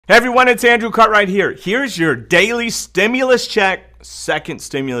Hey everyone, it's Andrew Cartwright here. Here's your daily stimulus check, second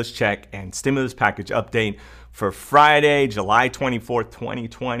stimulus check, and stimulus package update for Friday, July 24th,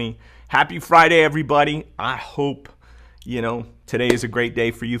 2020. Happy Friday, everybody. I hope, today is a great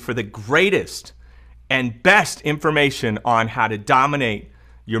day for you for the greatest and best information on how to dominate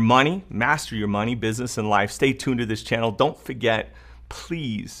your money, master your money, business, and life. Stay tuned to this channel. Don't forget,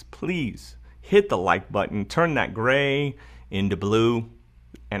 please hit the like button, turn that gray into blue,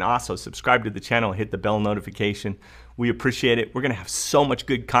 and also subscribe to the channel, hit the bell notification. We appreciate it. We're gonna have so much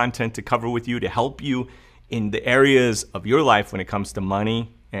good content to cover with you to help you in the areas of your life when it comes to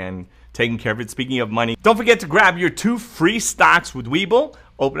money and taking care of it. Speaking of money, don't forget to grab your 2 free stocks with Webull.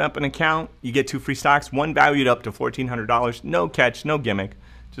 Open up an account, you get 2 free stocks, one valued up to $1,400. No catch, no gimmick.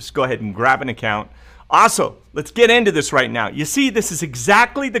 Just go ahead and grab an account. Also, let's get into this right now. You see, this is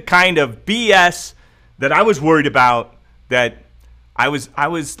exactly the kind of BS that I was worried about, that I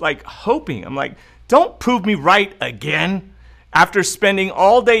was like hoping. I'm like, don't prove me right again. After spending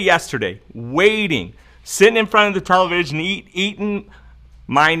all day yesterday waiting, sitting in front of the television, eating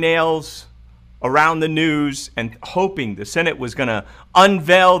my nails around the news and hoping the Senate was going to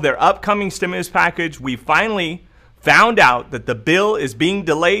unveil their upcoming stimulus package, we finally found out that the bill is being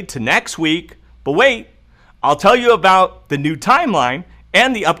delayed to next week. But wait, I'll tell you about the new timeline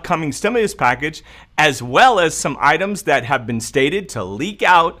and the upcoming stimulus package, as well as some items that have been stated to leak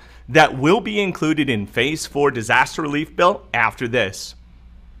out that will be included in Phase 4 disaster relief bill after this.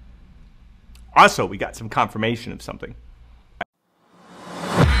 Also, we got some confirmation of something.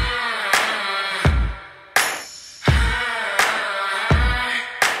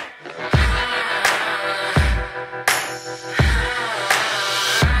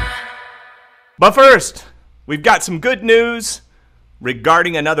 But first, we've got some good news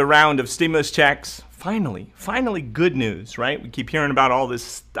regarding another round of stimulus checks. Finally good news, right? We keep hearing about all this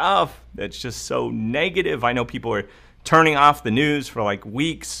stuff that's just so negative. I know people are turning off the news for like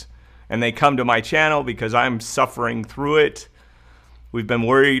weeks, and they come to my channel because I'm suffering through it. We've been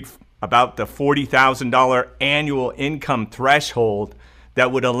worried about the $40,000 annual income threshold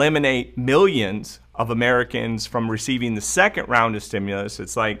that would eliminate millions of Americans from receiving the second round of stimulus.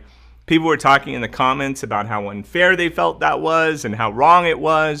 It's like people were talking in the comments about how unfair they felt that was and how wrong it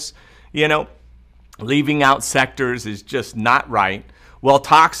was. Leaving out sectors is just not right. Well,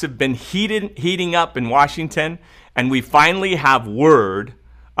 talks have been heating up in Washington, and we finally have word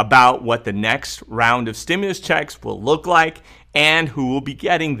about what the next round of stimulus checks will look like and who will be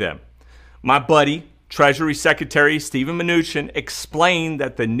getting them. My buddy, Treasury Secretary Steven Mnuchin, explained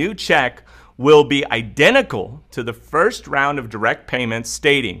that the new check will be identical to the first round of direct payments,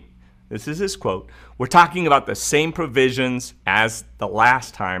 stating, this is his quote, "We're talking about the same provisions as the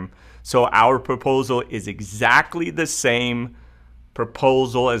last time, so our proposal is exactly the same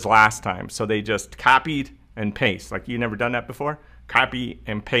proposal as last time." So they just copied and paste. Like, you never done that before? Copy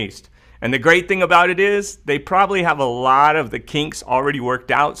and paste. And the great thing about it is they probably have a lot of the kinks already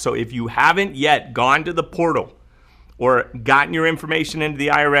worked out. So if you haven't yet gone to the portal or gotten your information into the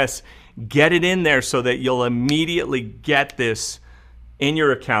IRS, get it in there so that you'll immediately get this in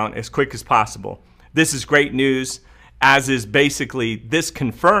your account as quick as possible. This is great news, as is basically, this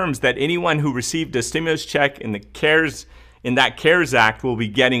confirms that anyone who received a stimulus check in that CARES Act will be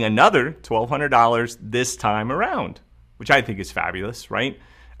getting another $1,200 this time around, which I think is fabulous, right?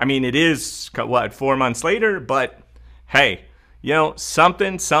 I mean, it is, what, 4 months later, but hey,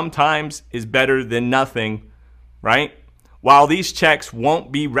 something sometimes is better than nothing, right? While these checks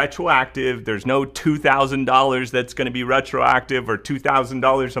won't be retroactive, there's no $2,000 that's going to be retroactive or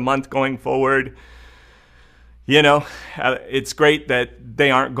 $2,000 a month going forward. It's great that they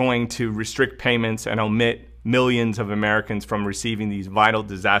aren't going to restrict payments and omit millions of Americans from receiving these vital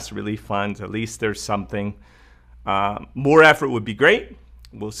disaster relief funds. At least there's something. More effort would be great.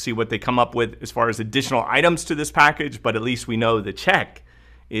 We'll see what they come up with as far as additional items to this package, but at least we know the check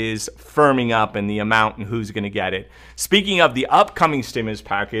is firming up in the amount and who's going to get it. Speaking of the upcoming stimulus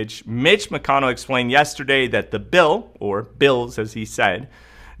package, Mitch McConnell explained yesterday that the bill, or bills as he said,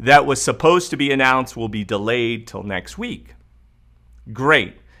 that was supposed to be announced will be delayed till next week.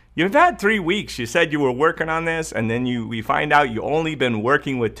 Great. You've had 3 weeks. You said you were working on this, and then we find out you only been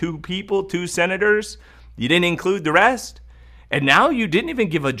working with 2 people, 2 senators. You didn't include the rest. And now you didn't even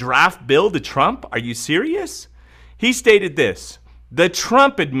give a draft bill to Trump? Are you serious? He stated this: the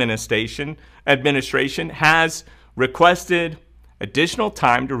Trump administration has requested additional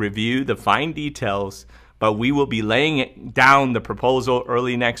time to review the fine details, but we will be laying down the proposal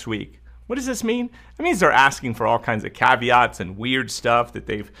early next week. What does this mean? It means they're asking for all kinds of caveats and weird stuff that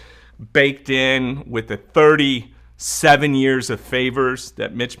they've baked in with the 30 7 years of favors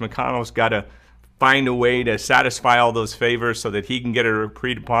that Mitch McConnell's got to find a way to satisfy all those favors so that he can get it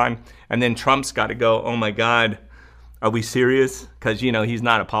agreed upon. And then Trump's got to go, oh my God, are we serious? Because, you know, he's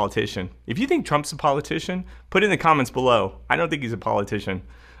not a politician. If you think Trump's a politician, put it in the comments below. I don't think he's a politician.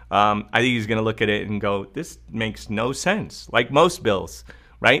 I think he's going to look at it and go, this makes no sense. Like most bills,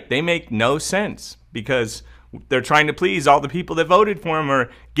 right? They make no sense because they're trying to please all the people that voted for him or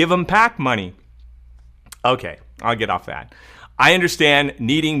give them PAC money. Okay, I'll get off that. I understand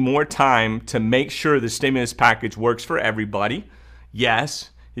needing more time to make sure the stimulus package works for everybody. Yes,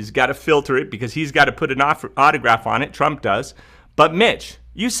 he's got to filter it because he's got to put an autograph on it. Trump does. But Mitch,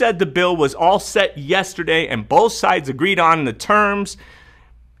 you said the bill was all set yesterday and both sides agreed on the terms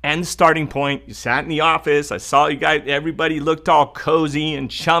and the starting point. You sat in the office. I saw you guys. Everybody looked all cozy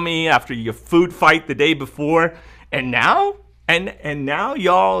and chummy after your food fight the day before. And now? And now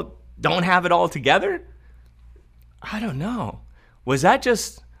y'all don't have it all together? I don't know. Was that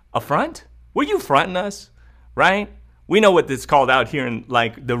just a front? Were you fronting us? Right? We know what it's called out here in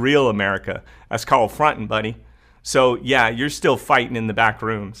like the real America. That's called fronting, buddy. So yeah, you're still fighting in the back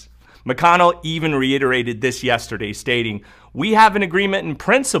rooms. McConnell even reiterated this yesterday, stating, we have an agreement in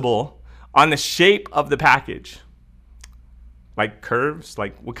principle on the shape of the package. Like curves?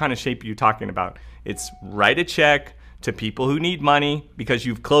 Like what kind of shape are you talking about? It's write a check to people who need money because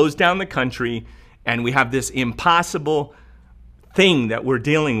you've closed down the country and we have this impossible thing that we're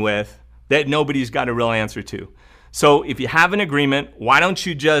dealing with that nobody's got a real answer to. So if you have an agreement, why don't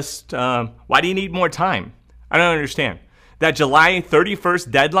you just, why do you need more time? I don't understand. That July 31st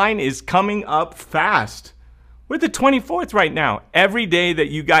deadline is coming up fast. We're the 24th right now. Every day that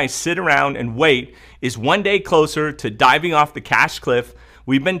you guys sit around and wait is one day closer to diving off the cash cliff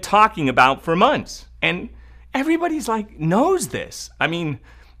we've been talking about for months. And everybody's like, knows this. I mean,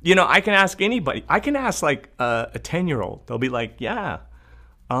 you know, I can ask anybody. I can ask like a 10-year-old. They'll be like, yeah,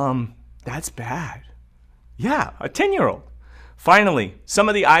 that's bad. Yeah, a 10-year-old. Finally, some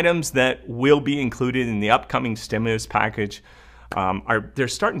of the items that will be included in the upcoming stimulus package they're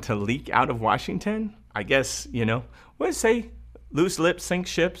starting to leak out of Washington. I guess, you know, what do you say? Loose lips sink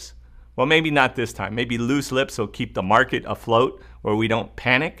ships? Well, maybe not this time. Maybe loose lips will keep the market afloat where we don't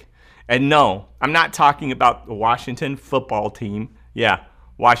panic. And no, I'm not talking about the Washington football team. Yeah,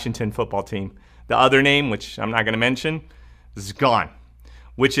 Washington football team. The other name, which I'm not going to mention, is gone,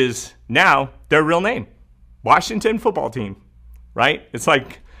 which is now their real name, Washington football team, right? It's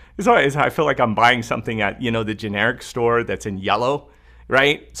like, it's always, I feel like I'm buying something at, you know, the generic store that's in yellow,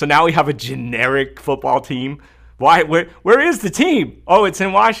 right? So now we have a generic football team. Why? Where is the team? Oh, it's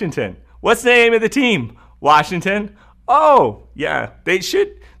in Washington. What's the name of the team? Washington. Oh, yeah,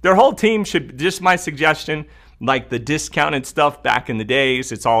 their whole team should, just my suggestion, like the discounted stuff back in the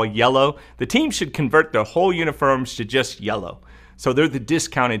days, it's all yellow. The team should convert their whole uniforms to just yellow. So they're the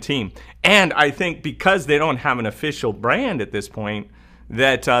discounted team. And I think because they don't have an official brand at this point,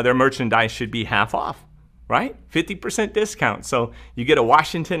 that their merchandise should be half off, right? 50% discount. So you get a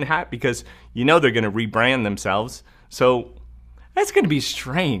Washington hat because you know they're going to rebrand themselves. So that's going to be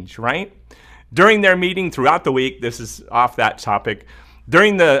strange, right? During their meeting throughout the week, this is off that topic,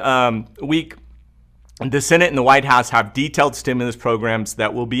 during the week, the Senate and the White House have detailed stimulus programs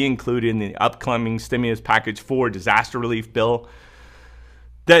that will be included in the upcoming stimulus package 4 disaster relief bill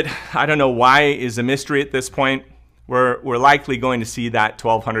that I don't know why is a mystery at this point. We're likely going to see that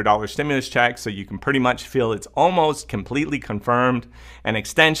 $1,200 stimulus check, so you can pretty much feel it's almost completely confirmed. An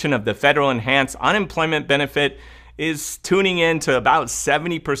extension of the federal enhanced unemployment benefit is tuning in to about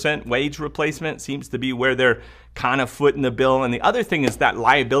 70% wage replacement, seems to be where they're kind of footing the bill. And the other thing is that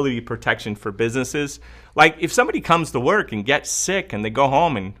liability protection for businesses. Like if somebody comes to work and gets sick and they go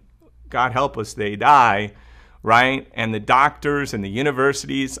home and God help us, they die, right? And the doctors and the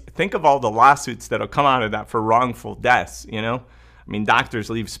universities, think of all the lawsuits that'll come out of that for wrongful deaths, you know? I mean, doctors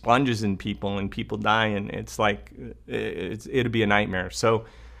leave sponges in people and people die, and it's like, it'll be a nightmare. So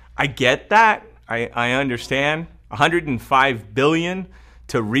I get that. I understand. $105 billion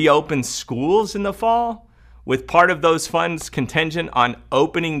to reopen schools in the fall, with part of those funds contingent on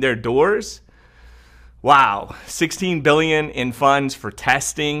opening their doors. Wow, $16 billion in funds for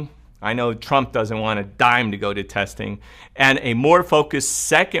testing. I know Trump doesn't want a dime to go to testing. And a more focused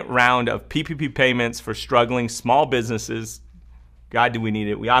second round of PPP payments for struggling small businesses. God, do we need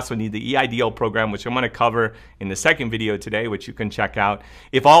it. We also need the EIDL program, which I'm going to cover in the second video today, which you can check out.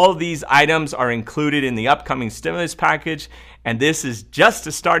 If all of these items are included in the upcoming stimulus package, and this is just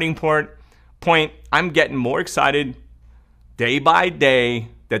a starting point, I'm getting more excited day by day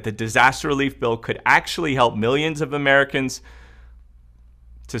that the disaster relief bill could actually help millions of Americans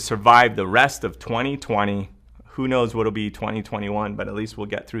to survive the rest of 2020. Who knows what'll be 2021, but at least we'll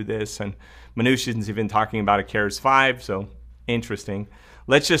get through this. And Mnuchin's even talking about a CARES 5, so interesting.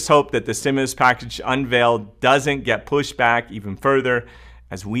 Let's just hope that the stimulus package unveiled doesn't get pushed back even further,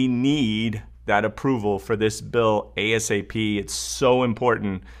 as we need that approval for this bill ASAP. It's so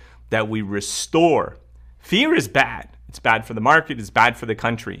important that we restore. Fear is bad. It's bad for the market. It's bad for the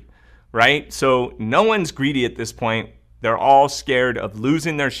country, right? So no one's greedy at this point. They're all scared of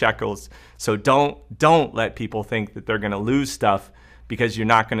losing their shekels. So don't let people think that they're going to lose stuff because you're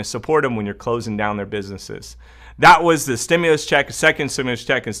not going to support them when you're closing down their businesses. That was the stimulus check, second stimulus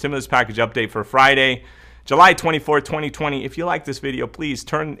check and stimulus package update for Friday, July 24th, 2020. If you like this video, please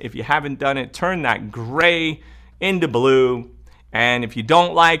if you haven't done it, turn that gray into blue. And if you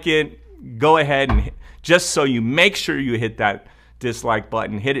don't like it, go ahead and just so you make sure you hit that dislike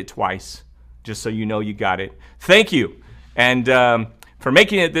button, hit it twice, just so you know you got it. Thank you. And for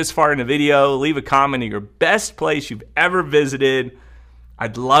making it this far in the video, leave a comment of your best place you've ever visited.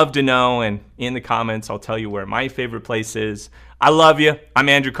 I'd love to know, and in the comments, I'll tell you where my favorite place is. I love you. I'm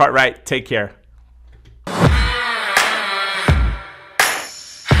Andrew Cartwright. Take care.